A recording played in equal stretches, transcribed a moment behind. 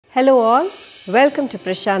Hello all, welcome to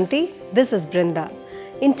Prashanti. This is Brinda.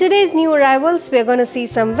 In today's new arrivals, we are going to see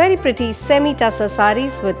some very pretty Semi Tussar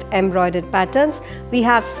sarees with embroidered patterns. We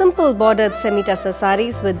have simple bordered Semi Tussar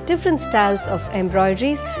sarees with different styles of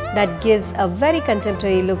embroideries that gives a very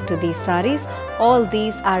contemporary look to these sarees. All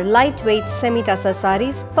these are lightweight Semi Tussar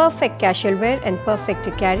sarees, perfect casual wear and perfect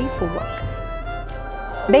to carry for work.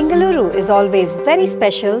 Bengaluru is always very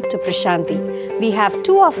special to Prashanti. We have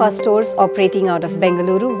two of our stores operating out of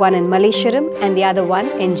Bengaluru, one in Malleshwaram and the other one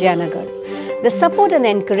in Nagar. The support and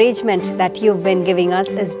encouragement that you've been giving us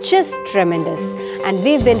is just tremendous, and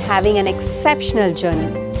we've been having an exceptional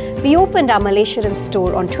journey. We opened our Malleshwaram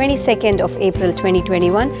store on 22nd of April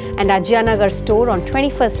 2021 and our Nagar store on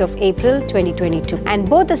 21st of April 2022. And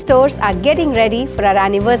both the stores are getting ready for our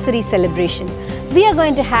anniversary celebration. We are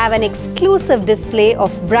going to have an exclusive display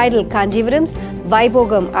of bridal Kanjivarams,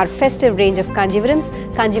 Vaibhogam, our festive range of Kanjivarams,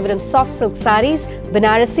 Kanjivaram soft silk sarees,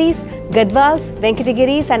 Banarasis, Gadwals,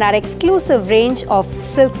 Venkatagiris and our exclusive range of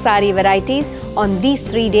silk saree varieties on these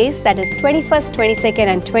 3 days, that is 21st, 22nd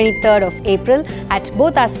and 23rd of April at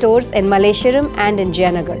both our stores in Malleshwaram and in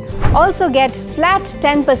Nagar. Also get flat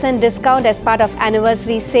 10% discount as part of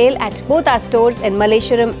anniversary sale at both our stores in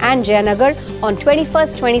Malleshwaram and Nagar on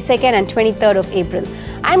 21st, 22nd and 23rd of April.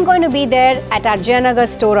 I'm going to be there at our Nagar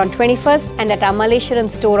store on 21st and at our Malleshwaram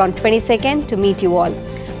store on 22nd to meet you all.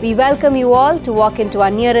 We welcome you all to walk into our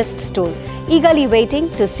nearest store, eagerly waiting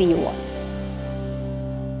to see you all.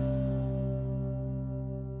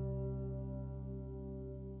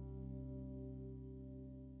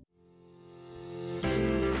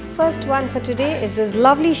 First one for today is this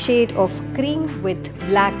lovely shade of cream with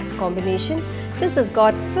black combination. This has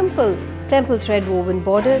got simple temple thread woven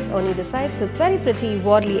borders on either sides with very pretty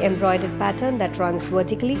wordly embroidered pattern that runs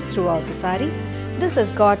vertically throughout the saree. This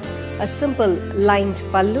has got a simple lined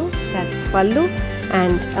pallu, that's the pallu,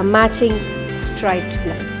 and a matching striped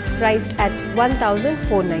blouse, priced at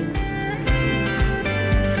 1,490.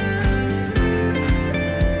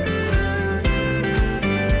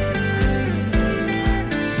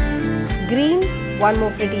 Green, one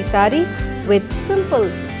more pretty saree with simple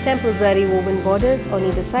temple zari woven borders on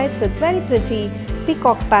either sides with very pretty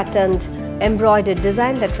peacock patterned embroidered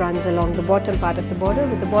design that runs along the bottom part of the border,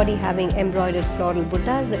 with the body having embroidered floral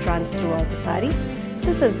buttas that runs throughout the saree.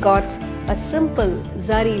 This has got a simple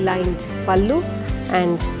zari lined pallu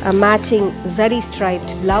and a matching zari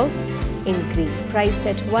striped blouse in green, priced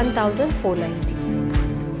at 1,490.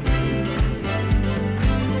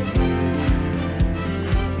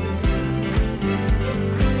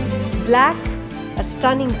 Black, a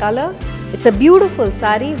stunning color. It's a beautiful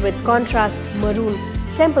saree with contrast maroon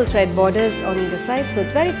temple thread borders on either sides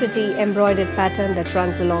with very pretty embroidered pattern that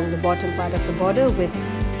runs along the bottom part of the border with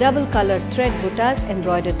double colored thread buttas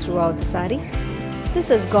embroidered throughout the saree. This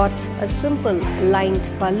has got a simple lined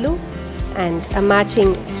pallu and a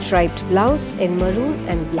matching striped blouse in maroon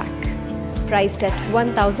and black, priced at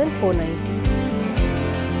 1,490.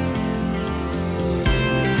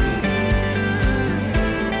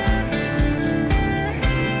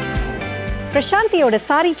 Prashantiyoda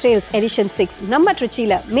Saree Trails Edition 6 நம்ம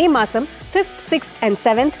Trichyல மே மாசம் 5th, 6th and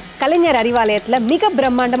 7th Kalaignar Arivalayamல மிக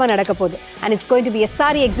பிரம்மாண்டமா நடக்க போகுது, and it's going to be a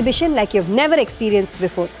saree exhibition like you've never experienced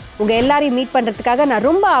before. உங்க எல்லாரையும் meet பண்றதுக்காக நான்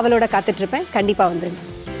ரொம்ப ஆவலோட காத்துட்டு இருப்பேன். கண்டிப்பா வந்துருங்க.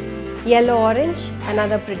 Yellow orange,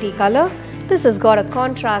 another pretty color. This has got a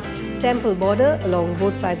contrast temple border along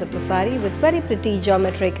both sides of the saree with very pretty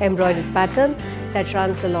geometric embroidered pattern that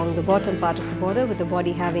runs along the bottom part of the border with the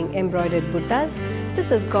body having embroidered buttas. This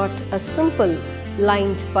has got a simple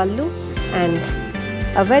lined pallu and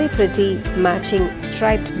a very pretty matching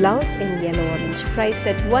striped blouse in yellow orange, priced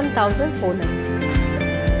at 1,490.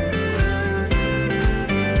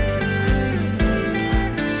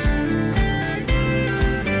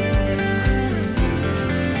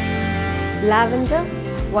 Lavender,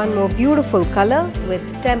 one more beautiful color with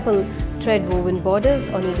temple thread woven borders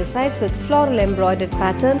on either sides with floral embroidered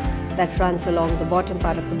pattern that runs along the bottom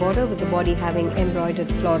part of the border with the body having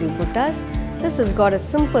embroidered floral buttas. This has got a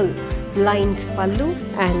simple lined pallu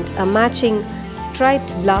and a matching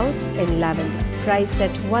striped blouse in lavender, priced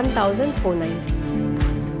at 1,490.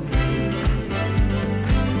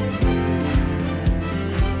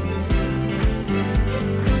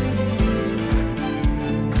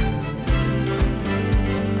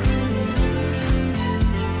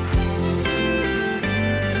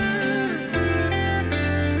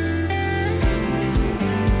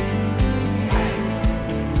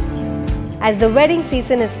 As the wedding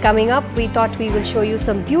season is coming up, we thought we will show you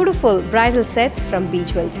some beautiful bridal sets from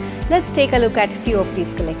Beachworld. Let's take a look at a few of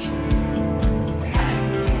these collections.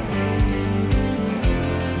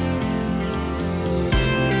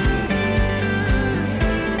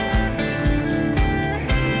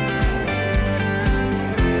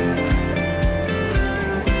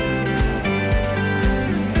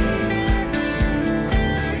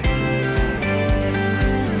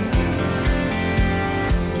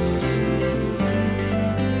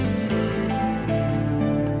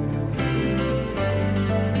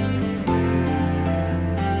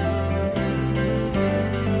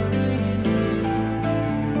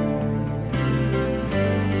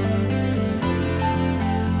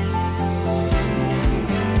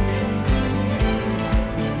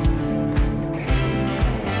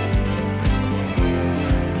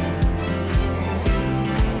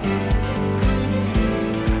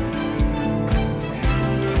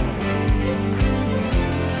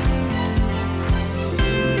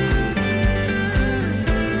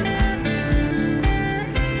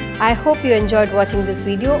 I hope you enjoyed watching this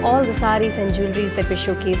video. All the sarees and jewelries that were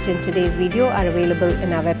showcased in today's video are available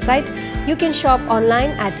in our website. You can shop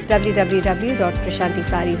online at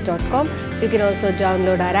www.prashantisarees.com. You can also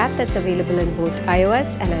download our app that's available in both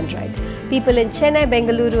iOS and Android. People in Chennai,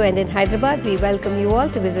 Bengaluru and in Hyderabad, we welcome you all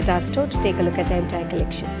to visit our store to take a look at the entire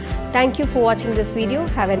collection. Thank you for watching this video.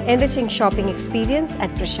 Have an enriching shopping experience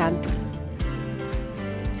at Prashanti.